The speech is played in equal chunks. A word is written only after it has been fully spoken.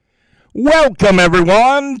Welcome,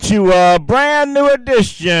 everyone, to a brand new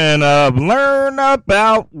edition of Learn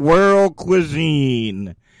About World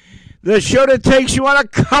Cuisine, the show that takes you on a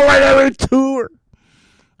culinary tour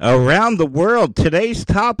around the world. Today's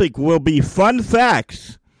topic will be fun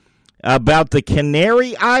facts about the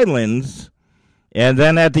Canary Islands, and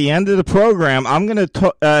then at the end of the program, I'm going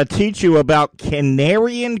to teach you about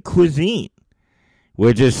Canarian cuisine,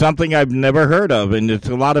 which is something I've never heard of, and it's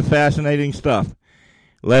a lot of fascinating stuff.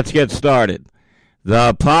 Let's get started.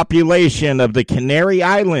 The population of the Canary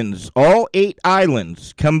Islands, all 8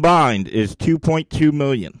 islands combined, is 2.2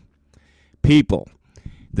 million people.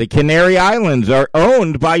 The Canary Islands are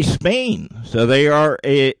owned by Spain. So they are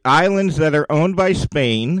islands that are owned by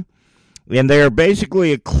Spain, and they are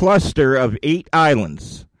basically a cluster of 8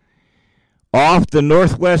 islands off the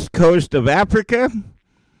northwest coast of Africa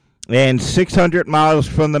and 600 miles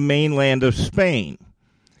from the mainland of Spain.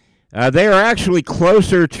 They are actually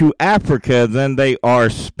closer to Africa than they are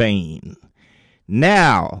Spain.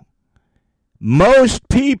 Now, most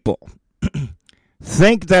people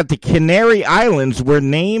think that the Canary Islands were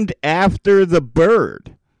named after the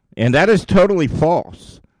bird, and that is totally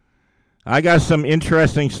false. I got some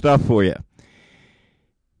interesting stuff for you.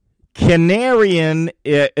 Canary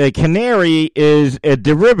is a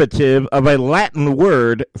derivative of a Latin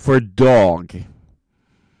word for dog.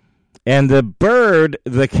 And the bird,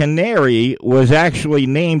 the canary, was actually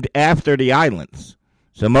named after the islands.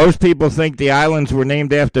 So most people think the islands were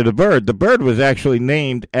named after the bird. The bird was actually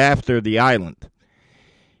named after the island.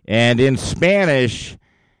 And in Spanish,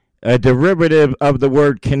 a derivative of the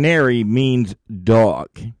word canary means dog.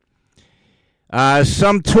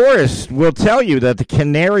 Some tourists will tell you that the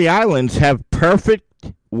Canary Islands have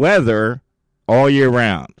perfect weather all year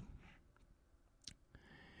round.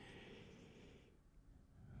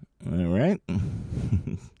 All right.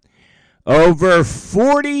 Over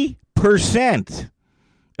 40%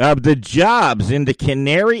 of the jobs in the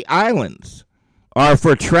Canary Islands are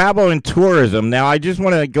for travel and tourism. Now, I just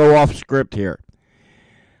want to go off script here.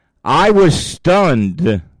 I was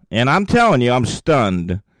stunned, and I'm telling you, I'm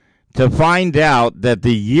stunned, to find out that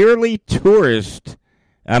the yearly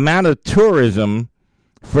amount of tourism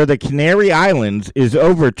for the Canary Islands is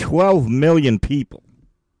over 12 million people.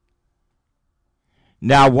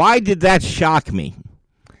 Now, why did that shock me?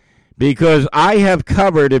 Because I have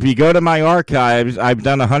covered, if you go to my archives, I've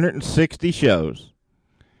done 160 shows.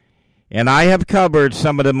 And I have covered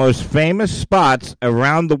some of the most famous spots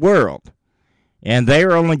around the world. And they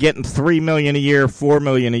are only getting 3 million a year, 4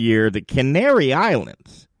 million a year. The Canary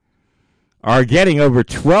Islands are getting over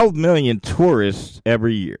 12 million tourists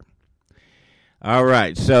every year. All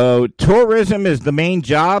right, so tourism is the main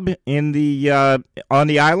job in on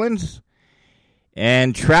the islands.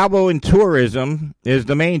 And travel and tourism is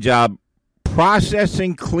the main job.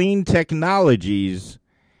 Processing clean technologies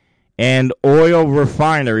and oil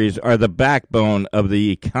refineries are the backbone of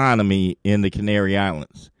the economy in the Canary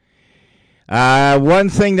Islands. One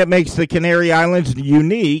thing that makes the Canary Islands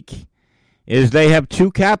unique is they have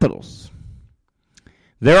 2 capitals.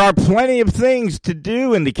 There are plenty of things to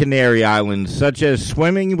do in the Canary Islands, such as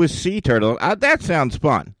swimming with sea turtles. That sounds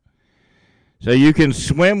fun. So you can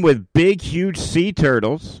swim with big, huge sea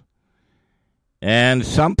turtles, and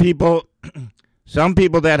some people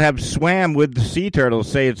that have swam with the sea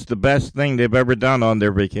turtles say it's the best thing they've ever done on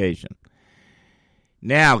their vacation.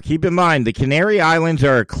 Now, keep in mind, the Canary Islands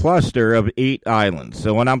are a cluster of 8 islands.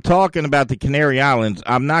 So when I'm talking about the Canary Islands,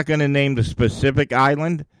 I'm not going to name the specific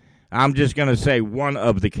island. I'm just going to say one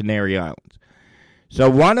of the Canary Islands. So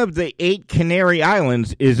one of the 8 Canary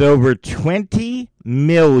Islands is over 20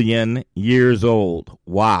 million years old.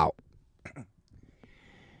 Wow.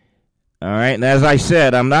 All right, and as I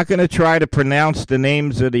said, I'm not going to try to pronounce the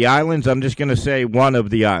names of the islands. I'm just going to say one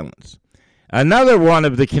of the islands. Another one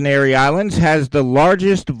of the Canary Islands has the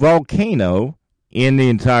largest volcano in the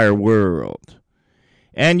entire world.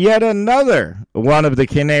 And yet another one of the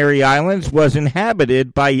Canary Islands was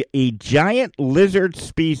inhabited by a giant lizard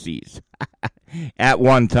species at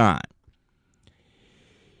one time.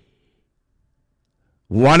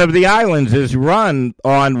 One of the islands is run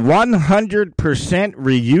on 100%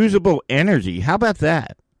 reusable energy. How about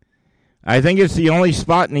that? I think it's the only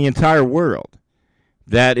spot in the entire world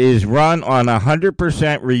that is run on 100%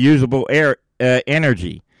 reusable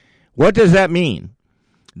energy. What does that mean?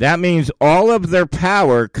 That means all of their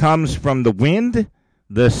power comes from the wind,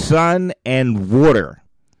 the sun, and water.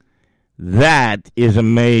 That is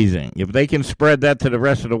amazing. If they can spread that to the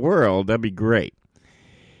rest of the world, that'd be great.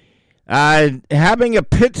 Having a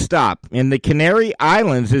pit stop in the Canary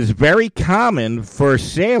Islands is very common for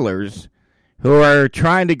sailors who are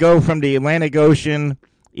trying to go from the Atlantic Ocean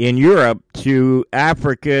in Europe to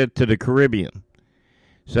Africa to the Caribbean.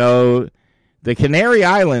 So the Canary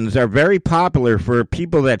Islands are very popular for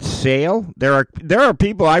people that sail. There are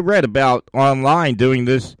people I read about online doing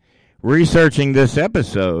this, researching this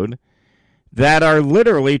episode, that are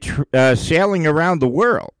literally sailing around the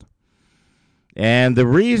world. And the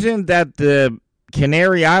reason that the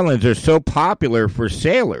Canary Islands are so popular for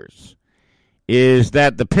sailors is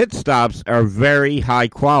that the pit stops are very high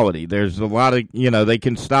quality. There's a lot of, they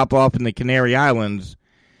can stop off in the Canary Islands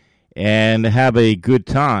and have a good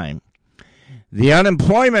time. The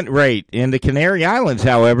unemployment rate in the Canary Islands,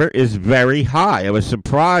 however, is very high. I was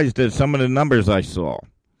surprised at some of the numbers I saw.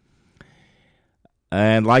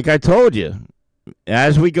 And like I told you,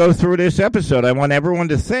 as we go through this episode, I want everyone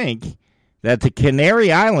to think that the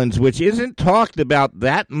Canary Islands, which isn't talked about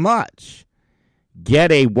that much,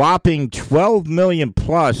 get a whopping 12 million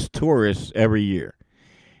plus tourists every year.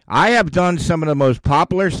 I have done some of the most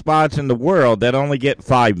popular spots in the world that only get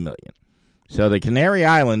 5 million. So the Canary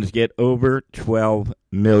Islands get over 12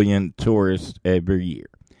 million tourists every year.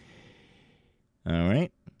 All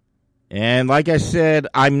right. And like I said,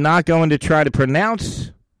 I'm not going to try to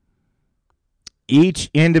pronounce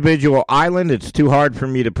each individual island. It's too hard for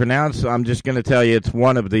me to pronounce, so I'm just going to tell you it's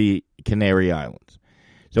one of the Canary Islands.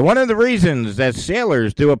 So one of the reasons that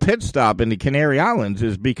sailors do a pit stop in the Canary Islands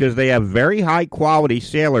is because they have very high-quality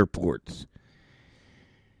sailor ports.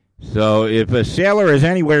 So if a sailor is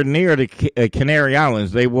anywhere near the Canary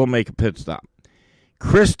Islands, they will make a pit stop.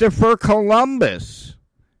 Christopher Columbus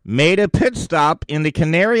made a pit stop in the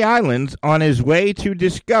Canary Islands on his way to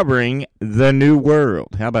discovering the New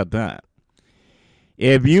World. How about that?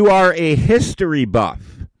 If you are a history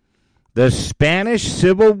buff, the Spanish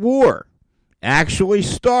Civil War actually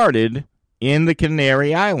started in the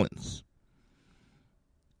Canary Islands.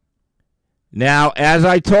 Now, as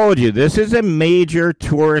I told you, this is a major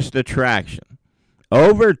tourist attraction.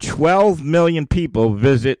 Over 12 million people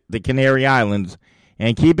visit the Canary Islands,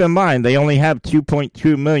 and keep in mind, they only have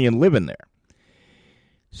 2.2 million living there.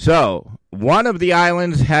 So, one of the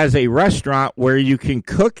islands has a restaurant where you can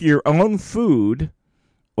cook your own food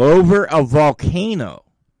over a volcano.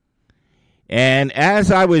 And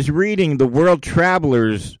as I was reading the World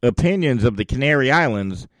Traveler's opinions of the Canary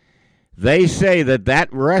Islands, they say that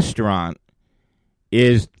that restaurant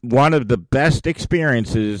is one of the best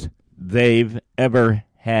experiences they've ever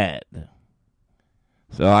had.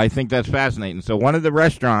 So I think that's fascinating. So one of the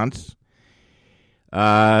restaurants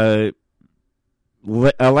allows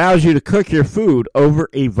you to cook your food over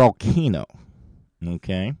a volcano.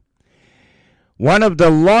 Okay. One of the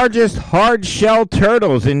largest hard-shell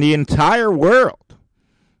turtles in the entire world,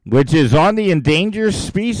 which is on the endangered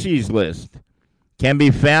species list, can be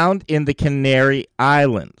found in the Canary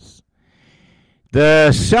Islands.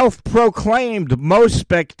 The self-proclaimed most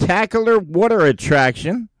spectacular water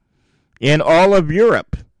attraction in all of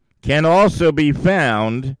Europe can also be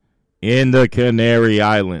found in the Canary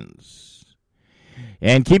Islands.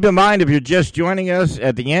 And keep in mind, if you're just joining us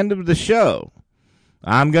at the end of the show,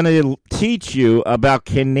 I'm going to teach you about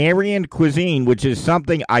Canarian cuisine, which is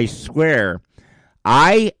something I swear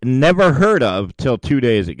I never heard of till 2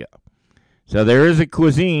 days ago. So there is a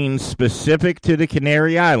cuisine specific to the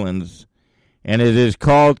Canary Islands, and it is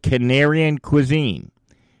called Canarian cuisine.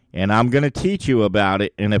 And I'm going to teach you about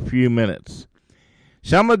it in a few minutes.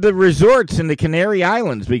 Some of the resorts in the Canary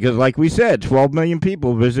Islands, because like we said, 12 million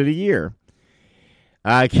people visit a year,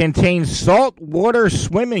 contain saltwater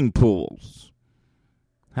swimming pools.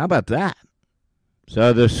 How about that?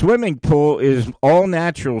 So the swimming pool is all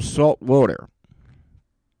natural salt water.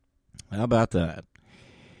 How about that?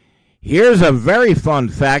 Here's a very fun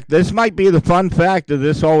fact. This might be the fun fact of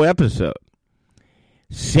this whole episode.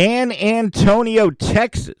 San Antonio,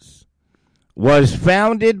 Texas, was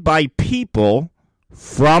founded by people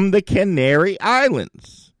from the Canary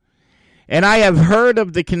Islands. And I have heard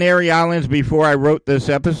of the Canary Islands before I wrote this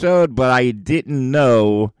episode, but I didn't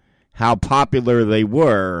know how popular they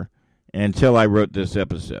were until I wrote this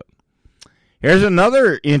episode. Here's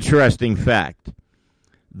another interesting fact.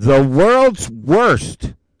 The world's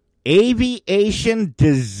worst aviation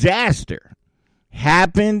disaster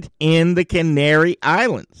happened in the Canary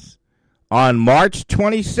Islands on March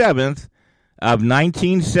 27th of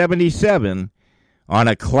 1977. On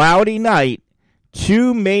a cloudy night,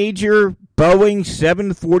 two major Boeing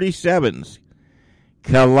 747s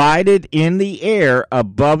collided in the air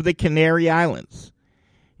above the Canary Islands,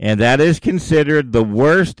 and that is considered the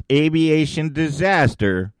worst aviation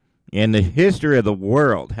disaster in the history of the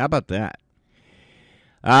world. How about that?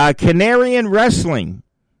 Canarian wrestling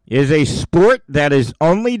is a sport that is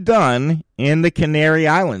only done in the Canary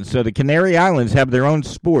Islands. So the Canary Islands have their own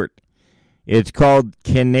sport. It's called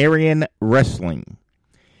Canarian wrestling.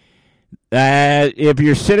 If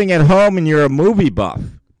you're sitting at home and you're a movie buff,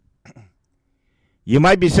 you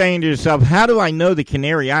might be saying to yourself, how do I know the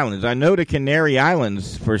Canary Islands? I know the Canary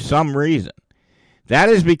Islands for some reason. That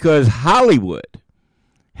is because Hollywood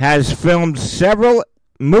has filmed several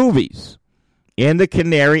movies in the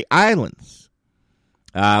Canary Islands.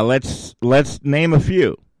 Let's name a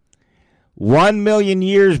few. 1 Million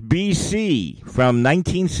Years BC from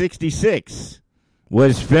 1966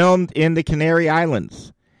 was filmed in the Canary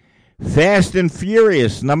Islands. Fast and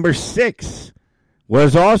Furious number 6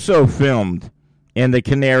 was also filmed in the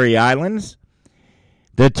Canary Islands.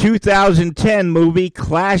 The 2010 movie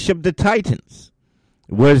Clash of the Titans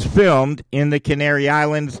was filmed in the Canary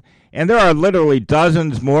Islands. And there are literally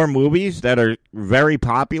dozens more movies that are very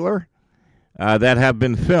popular that have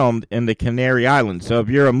been filmed in the Canary Islands. So if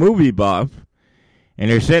you're a movie buff and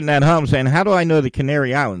you're sitting at home saying, how do I know the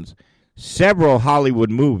Canary Islands? Several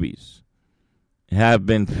Hollywood movies have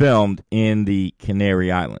been filmed in the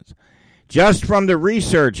Canary Islands. Just from the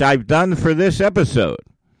research I've done for this episode,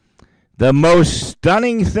 the most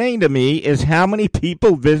stunning thing to me is how many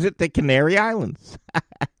people visit the Canary Islands.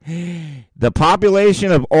 The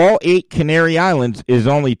population of all 8 Canary Islands is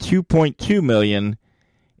only 2.2 million,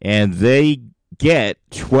 and they get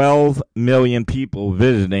 12 million people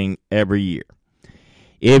visiting every year.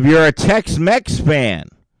 If you're a Tex-Mex fan,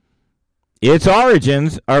 its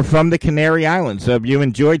origins are from the Canary Islands. So if you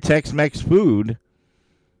enjoy Tex-Mex food,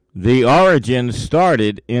 the origins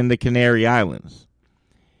started in the Canary Islands.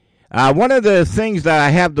 One of the things that I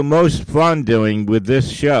have the most fun doing with this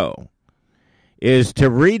show is to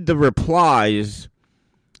read the replies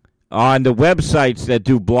on the websites that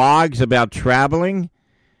do blogs about traveling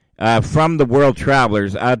from the world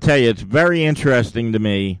travelers. I'll tell you, it's very interesting to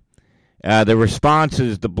me, the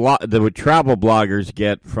responses the travel bloggers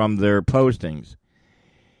get from their postings.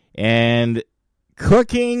 And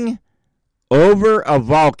cooking over a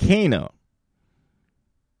volcano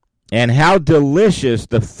and how delicious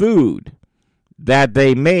the food that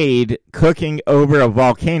they made cooking over a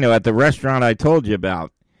volcano at the restaurant I told you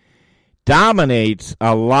about dominates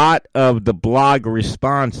a lot of the blog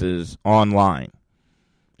responses online.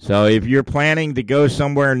 So if you're planning to go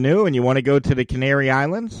somewhere new and you want to go to the Canary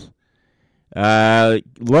Islands,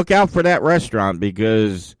 look out for that restaurant,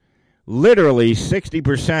 because literally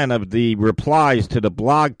 60% of the replies to the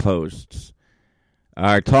blog posts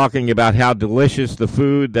are talking about how delicious the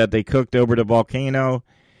food that they cooked over the volcano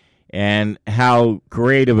and how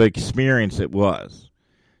great of an experience it was.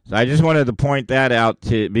 So I just wanted to point that out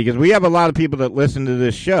because we have a lot of people that listen to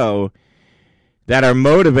this show that are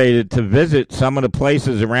motivated to visit some of the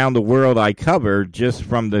places around the world I cover just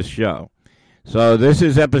from this show. So this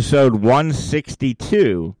is episode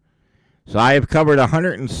 162. So I have covered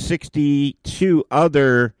 162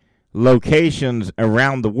 other locations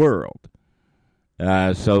around the world.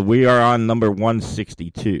 So we are on number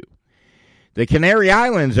 162. The Canary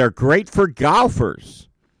Islands are great for golfers.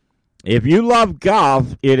 If you love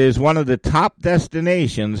golf, it is one of the top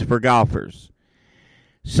destinations for golfers.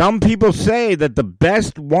 Some people say that the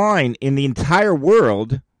best wine in the entire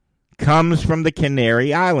world comes from the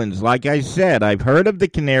Canary Islands. Like I said, I've heard of the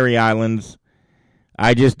Canary Islands.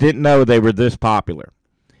 I just didn't know they were this popular.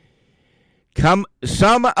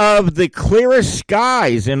 Some of the clearest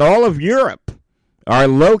skies in all of Europe are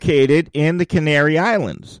located in the Canary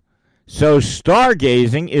Islands. So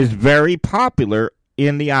stargazing is very popular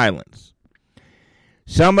in the islands.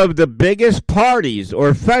 Some of the biggest parties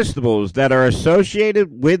or festivals that are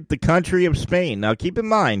associated with the country of Spain. Now keep in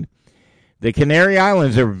mind, the Canary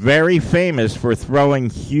Islands are very famous for throwing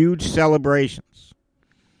huge celebrations.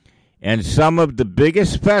 And some of the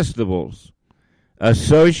biggest festivals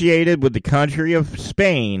associated with the country of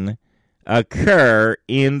Spain occur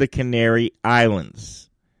in the Canary Islands.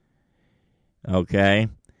 Okay?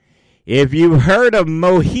 If you've heard of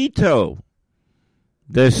mojito,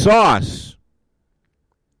 the sauce,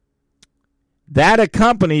 that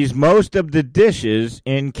accompanies most of the dishes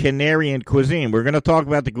in Canarian cuisine. We're going to talk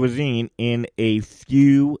about the cuisine in a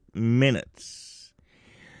few minutes.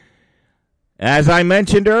 As I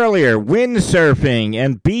mentioned earlier, windsurfing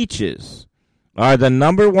and beaches are the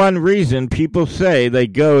number one reason people say they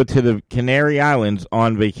go to the Canary Islands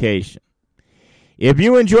on vacation. If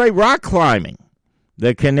you enjoy rock climbing,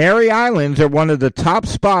 the Canary Islands are one of the top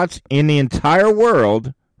spots in the entire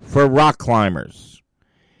world for rock climbers.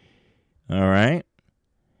 All right.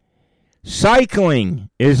 Cycling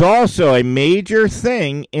is also a major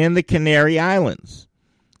thing in the Canary Islands.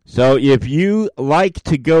 So if you like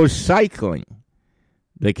to go cycling,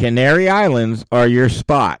 the Canary Islands are your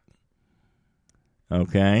spot.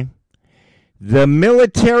 Okay? The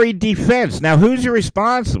military defense. Now, who's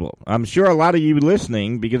responsible? I'm sure a lot of you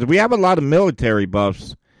listening, because we have a lot of military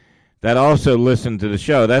buffs that also listen to the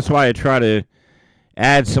show. That's why I try to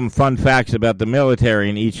add some fun facts about the military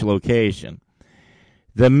in each location.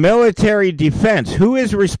 The military defense. Who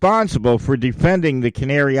is responsible for defending the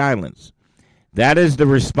Canary Islands? That is the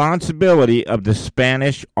responsibility of the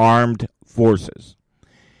Spanish Armed Forces.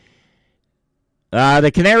 The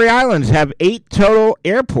Canary Islands have 8 total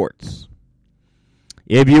airports.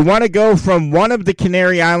 If you want to go from one of the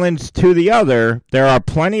Canary Islands to the other, there are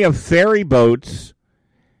plenty of ferry boats,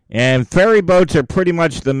 and ferry boats are pretty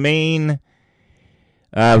much the main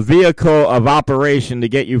vehicle of operation to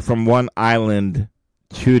get you from one island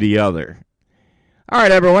to the other. All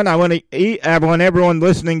right, everyone, I want everyone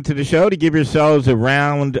listening to the show to give yourselves a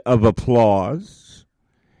round of applause.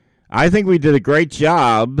 I think we did a great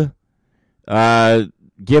job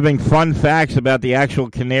giving fun facts about the actual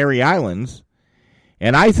Canary Islands.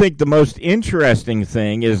 And I think the most interesting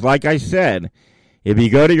thing is, like I said, if you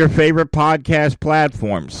go to your favorite podcast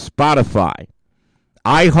platforms, Spotify,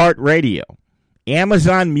 iHeartRadio,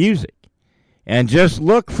 Amazon Music, and just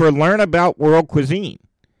look for Learn About World Cuisine,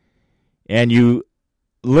 and you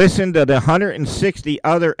listen to the 160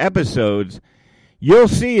 other episodes, you'll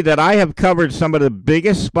see that I have covered some of the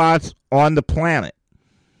biggest spots on the planet.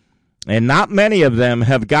 And not many of them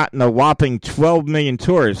have gotten a whopping 12 million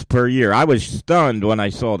tourists per year. I was stunned when I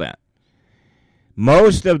saw that.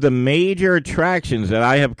 Most of the major attractions that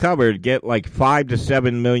I have covered get like 5 to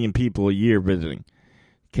 7 million people a year visiting.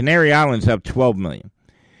 Canary Islands have 12 million.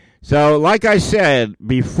 So, like I said,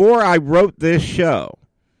 before I wrote this show,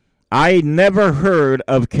 I never heard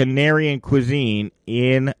of Canarian cuisine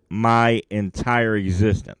in my entire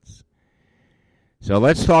existence. So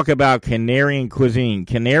let's talk about Canarian cuisine.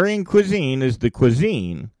 Canarian cuisine is the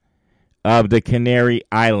cuisine of the Canary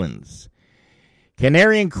Islands.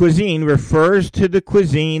 Canarian cuisine refers to the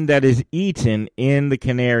cuisine that is eaten in the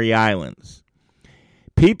Canary Islands.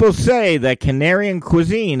 People say that Canarian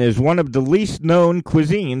cuisine is one of the least known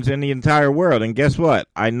cuisines in the entire world. And guess what?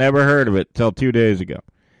 I never heard of it till 2 days ago.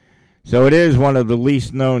 So it is one of the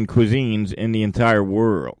least known cuisines in the entire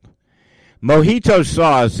world. Mojito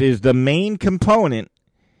sauce is the main component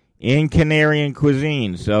in Canarian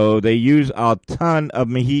cuisine. So they use a ton of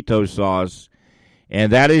mojito sauce,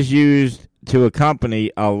 and that is used to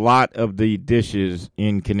accompany a lot of the dishes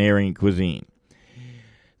in Canarian cuisine.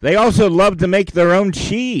 They also love to make their own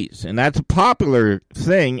cheese, and that's a popular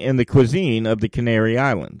thing in the cuisine of the Canary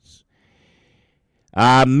Islands.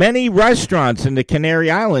 Many restaurants in the Canary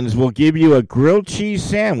Islands will give you a grilled cheese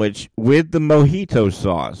sandwich with the mojito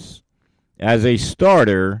sauce as a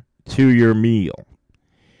starter to your meal.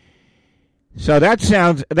 So that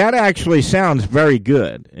actually sounds very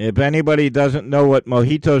good. If anybody doesn't know what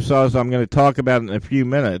mojito sauce, I'm going to talk about it in a few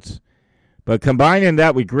minutes. But combining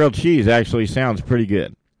that with grilled cheese actually sounds pretty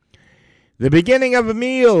good. The beginning of a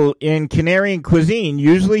meal in Canarian cuisine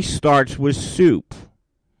usually starts with soup.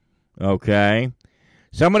 Okay?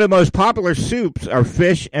 Some of the most popular soups are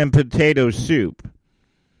fish and potato soup.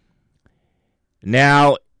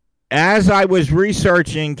 Now, as I was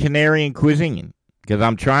researching Canarian cuisine, because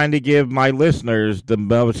I'm trying to give my listeners the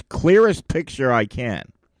most clearest picture I can,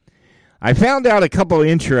 I found out a couple of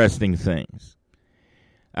interesting things.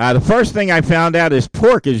 The first thing I found out is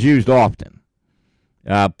pork is used often.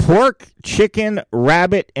 Pork, chicken,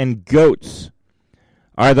 rabbit, and goats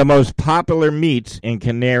are the most popular meats in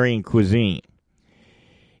Canarian cuisine.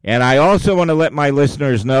 And I also want to let my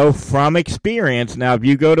listeners know from experience, now if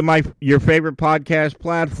you go to your favorite podcast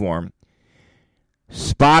platform,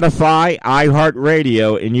 Spotify,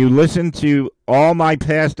 iHeartRadio, and you listen to all my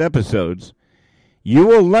past episodes, you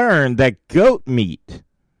will learn that goat meat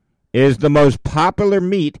is the most popular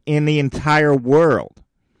meat in the entire world.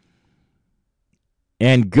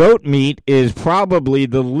 And goat meat is probably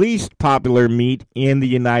the least popular meat in the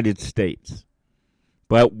United States.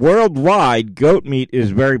 But worldwide, goat meat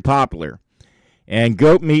is very popular. And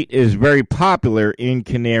goat meat is very popular in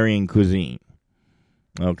Canarian cuisine.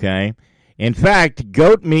 Okay? In fact,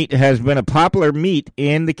 goat meat has been a popular meat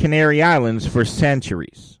in the Canary Islands for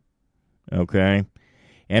centuries. Okay?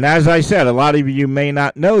 And as I said, a lot of you may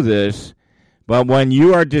not know this, but when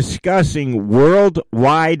you are discussing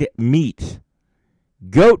worldwide meat,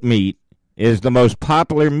 goat meat is the most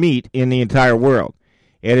popular meat in the entire world.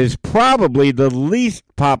 It is probably the least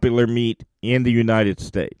popular meat in the United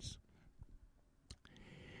States.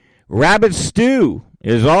 Rabbit stew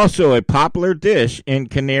is also a popular dish in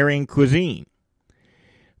Canarian cuisine.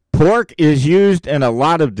 Pork is used in a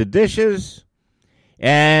lot of the dishes.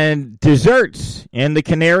 And desserts in the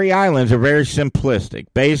Canary Islands are very simplistic.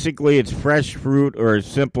 Basically, it's fresh fruit or a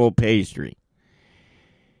simple pastry.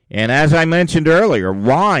 And as I mentioned earlier,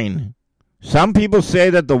 wine. Some people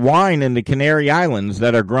say that the wine in the Canary Islands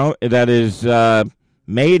that is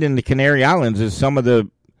made in the Canary Islands is some of the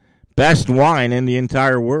best wine in the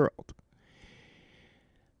entire world.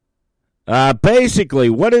 Basically,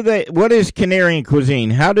 what is Canarian cuisine?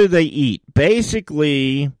 How do they eat?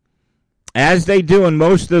 Basically, as they do in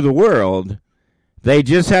most of the world, they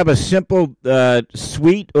just have a simple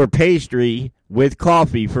sweet or pastry with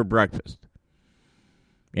coffee for breakfast.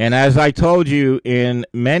 And as I told you in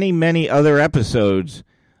many, many other episodes,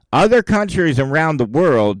 other countries around the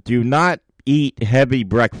world do not eat heavy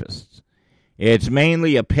breakfasts. It's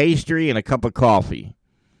mainly a pastry and a cup of coffee.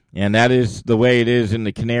 And that is the way it is in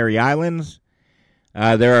the Canary Islands.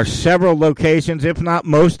 There are several locations, if not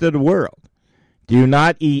most of the world, do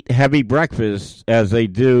not eat heavy breakfasts as they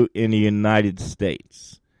do in the United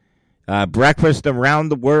States. Breakfast around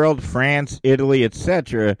the world, France, Italy,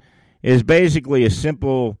 etc., is basically a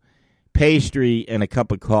simple pastry and a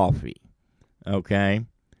cup of coffee, okay,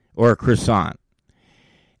 or a croissant.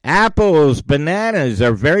 Apples, bananas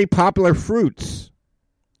are very popular fruits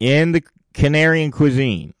in the Canarian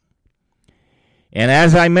cuisine. And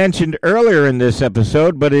as I mentioned earlier in this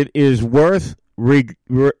episode, but it is worth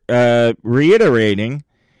reiterating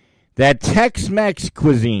that Tex-Mex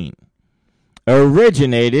cuisine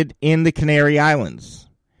originated in the Canary Islands.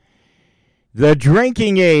 The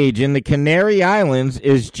drinking age in the Canary Islands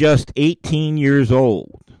is just 18 years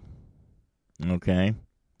old. Okay.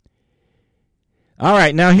 All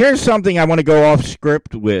right, now here's something I want to go off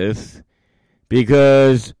script with,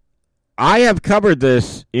 because I have covered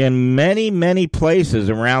this in many, many places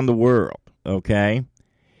around the world, okay?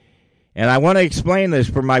 And I want to explain this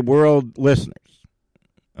for my world listeners,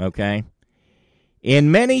 okay?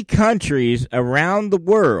 In many countries around the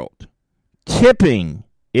world, tipping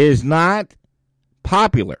is not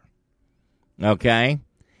popular, okay?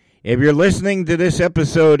 If you're listening to this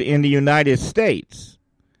episode in the United States,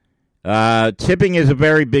 tipping is a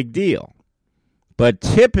very big deal. But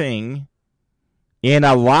tipping in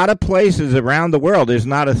a lot of places around the world is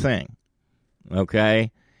not a thing,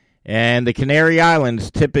 okay? And the Canary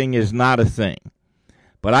Islands, tipping is not a thing.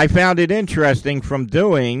 But I found it interesting from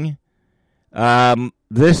doing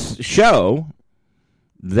this show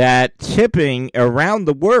that tipping around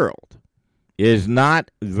the world is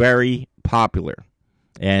not very popular.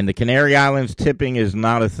 And the Canary Islands, tipping is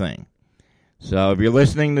not a thing. So if you're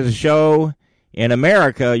listening to the show in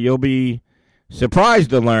America, you'll be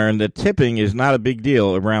surprised to learn that tipping is not a big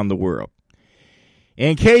deal around the world.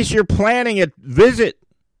 In case you're planning a visit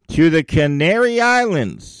to the Canary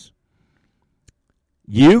Islands,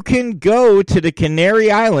 you can go to the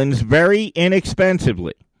Canary Islands very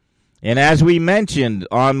inexpensively. And as we mentioned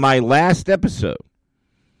on my last episode,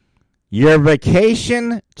 your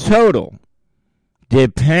vacation total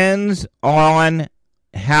depends on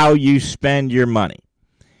how you spend your money.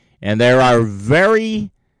 And there are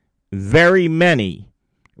very, very many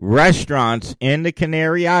restaurants in the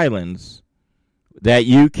Canary Islands that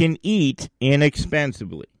you can eat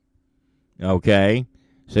inexpensively. Okay?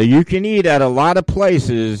 So you can eat at a lot of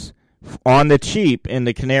places on the cheap in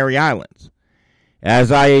the Canary Islands.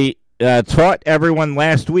 As I taught everyone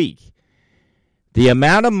last week, the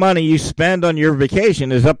amount of money you spend on your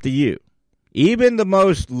vacation is up to you. Even the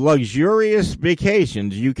most luxurious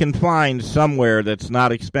vacations you can find somewhere that's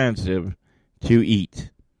not expensive to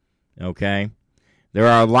eat. Okay? There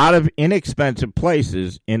are a lot of inexpensive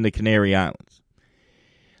places in the Canary Islands.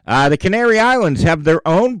 The Canary Islands have their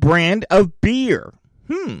own brand of beer.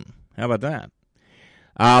 How about that?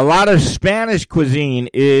 A lot of Spanish cuisine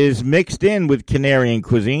is mixed in with Canarian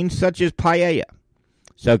cuisine, such as paella.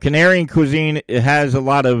 So Canarian cuisine has a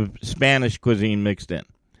lot of Spanish cuisine mixed in.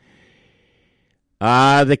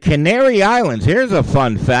 The Canary Islands, here's a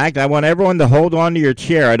fun fact. I want everyone to hold on to your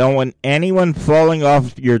chair. I don't want anyone falling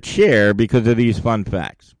off your chair because of these fun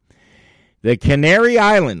facts. The Canary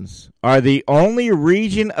Islands are the only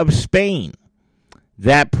region of Spain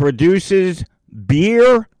that produces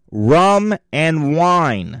beer, rum, and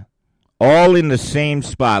wine all in the same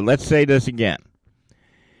spot. Let's say this again.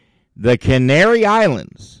 The Canary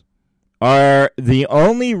Islands are the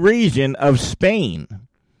only region of Spain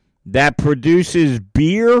that produces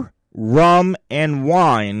beer, rum, and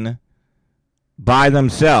wine by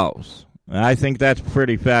themselves. I think that's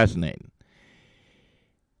pretty fascinating.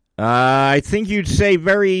 I think you'd say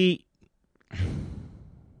very...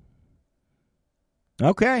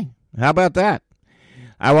 Okay, how about that?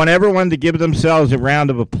 I want everyone to give themselves a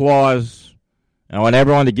round of applause. I want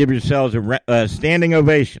everyone to give yourselves a standing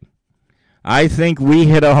ovation. I think we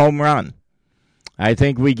hit a home run. I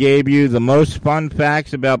think we gave you the most fun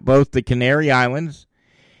facts about both the Canary Islands.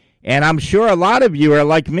 And I'm sure a lot of you are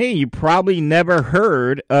like me. You probably never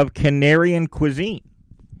heard of Canarian cuisine.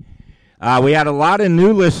 We had a lot of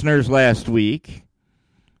new listeners last week.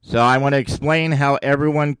 So I want to explain how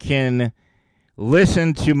everyone can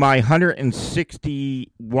listen to my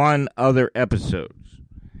 161 other episodes.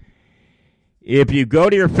 If you go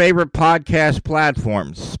to your favorite podcast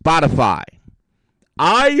platforms, Spotify,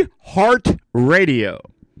 iHeartRadio,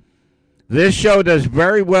 this show does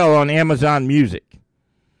very well on Amazon Music.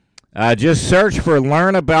 Just search for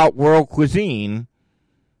Learn About World Cuisine,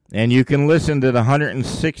 and you can listen to the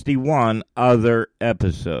 161 other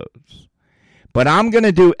episodes. But I'm going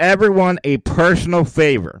to do everyone a personal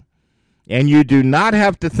favor, and you do not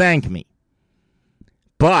have to thank me.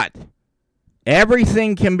 But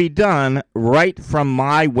everything can be done right from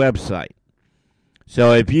my website.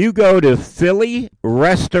 So if you go to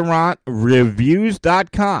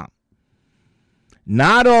PhillyRestaurantReviews.com,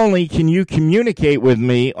 not only can you communicate with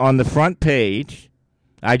me on the front page,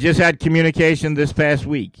 I just had communication this past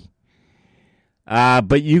week,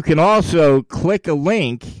 but you can also click a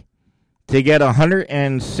link to get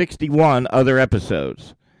 161 other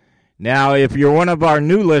episodes. Now, if you're one of our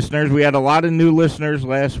new listeners, we had a lot of new listeners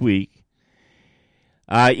last week.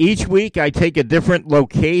 Each week I take a different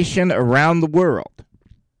location around the world,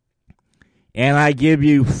 and I give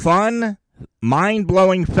you fun,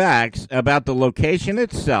 mind-blowing facts about the location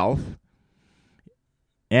itself,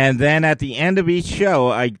 and then at the end of each show,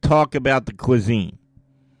 I talk about the cuisine.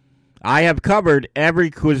 I have covered every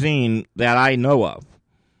cuisine that I know of.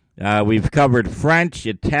 We've covered French,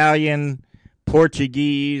 Italian,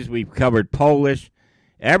 Portuguese, we've covered Polish.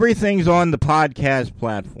 Everything's on the podcast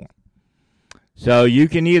platform. So you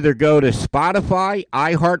can either go to Spotify,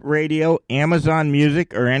 iHeartRadio, Amazon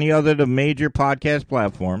Music, or any other of the major podcast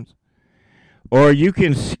platforms. Or you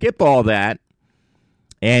can skip all that,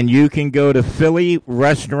 and you can go to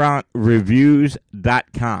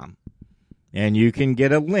PhillyRestaurantReviews.com, and you can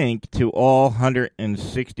get a link to all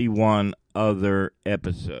 161 other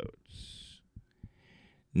episodes.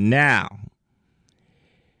 Now,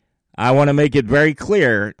 I want to make it very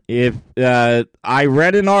clear. If I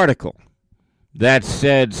read an article that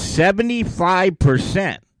said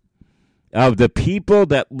 75% of the people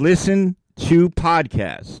that listen to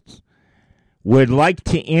podcasts would like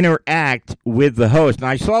to interact with the host. And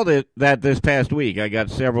I saw that this past week. I got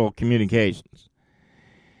several communications.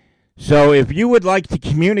 So if you would like to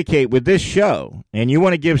communicate with this show and you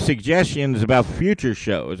want to give suggestions about future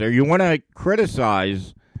shows or you want to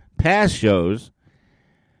criticize past shows,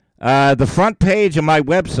 the front page of my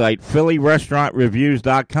website,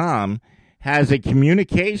 PhillyRestaurantReviews.com, has a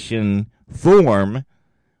communication form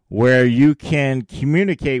where you can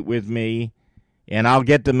communicate with me, and I'll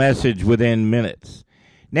get the message within minutes.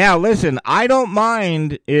 Now, listen, I don't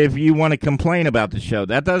mind if you want to complain about the show.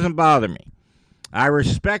 That doesn't bother me. I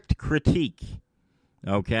respect critique,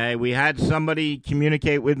 okay? We had somebody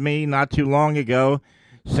communicate with me not too long ago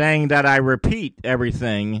saying that I repeat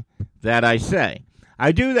everything that I say.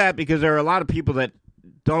 I do that because there are a lot of people that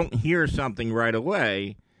don't hear something right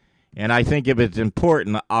away, and I think if it's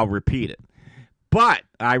important, I'll repeat it. But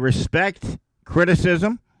I respect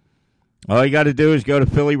criticism. All you got to do is go to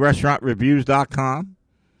PhillyRestaurantReviews.com.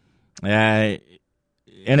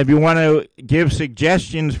 And if you want to give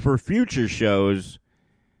suggestions for future shows,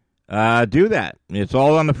 do that. It's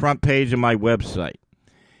all on the front page of my website.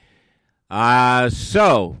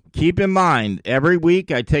 So keep in mind, every week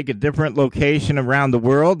I take a different location around the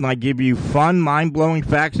world, and I give you fun, mind-blowing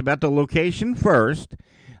facts about the location first.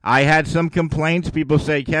 I had some complaints. People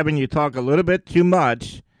say, Kevin, you talk a little bit too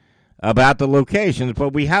much about the locations,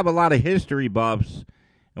 but we have a lot of history buffs,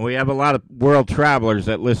 and we have a lot of world travelers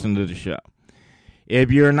that listen to the show. If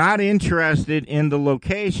you're not interested in the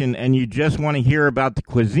location and you just want to hear about the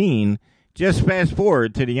cuisine, just fast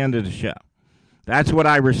forward to the end of the show. That's what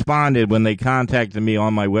I responded when they contacted me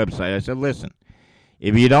on my website. I said, listen,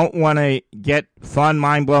 if you don't want to get fun,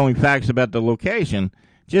 mind-blowing facts about the location,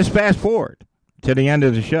 just fast forward to the end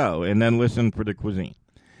of the show and then listen for the cuisine.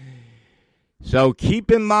 So keep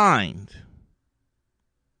in mind,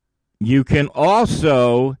 you can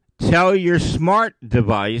also tell your smart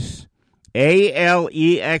device,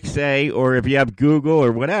 Alexa, or if you have Google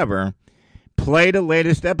or whatever, play the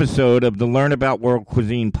latest episode of the Learn About World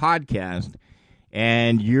Cuisine podcast,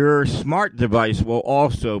 and your smart device will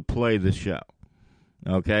also play the show.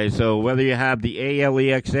 Okay, so whether you have the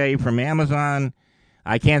Alexa from Amazon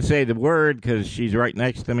I can't say the word because she's right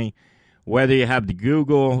next to me. Whether you have the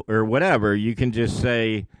Google or whatever, you can just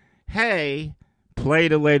say, hey, play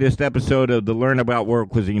the latest episode of the Learn About World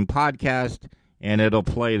Cuisine podcast, and it'll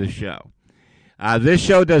play the show. This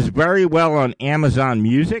show does very well on Amazon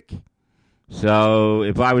Music. So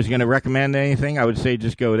if I was going to recommend anything, I would say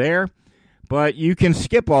just go there. But you can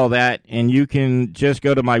skip all that, and you can just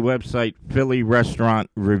go to my website,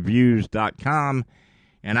 PhillyRestaurantReviews.com,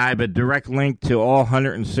 and I have a direct link to all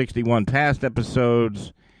 161 past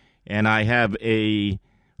episodes, and I have a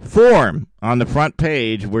form on the front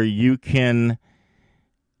page where you can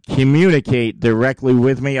communicate directly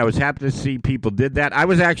with me. I was happy to see people did that. I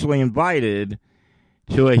was actually invited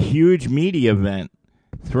to a huge media event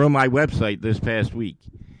through my website this past week.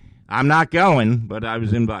 I'm not going, but I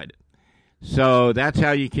was invited. So that's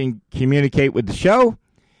how you can communicate with the show.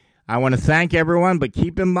 I want to thank everyone, but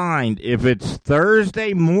keep in mind, if it's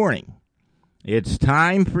Thursday morning, it's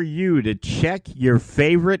time for you to check your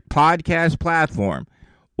favorite podcast platform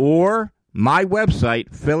or my website,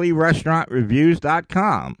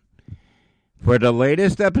 PhillyRestaurantReviews.com, for the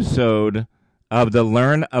latest episode of the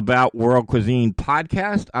Learn About World Cuisine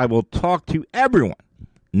podcast. I will talk to everyone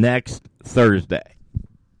next Thursday.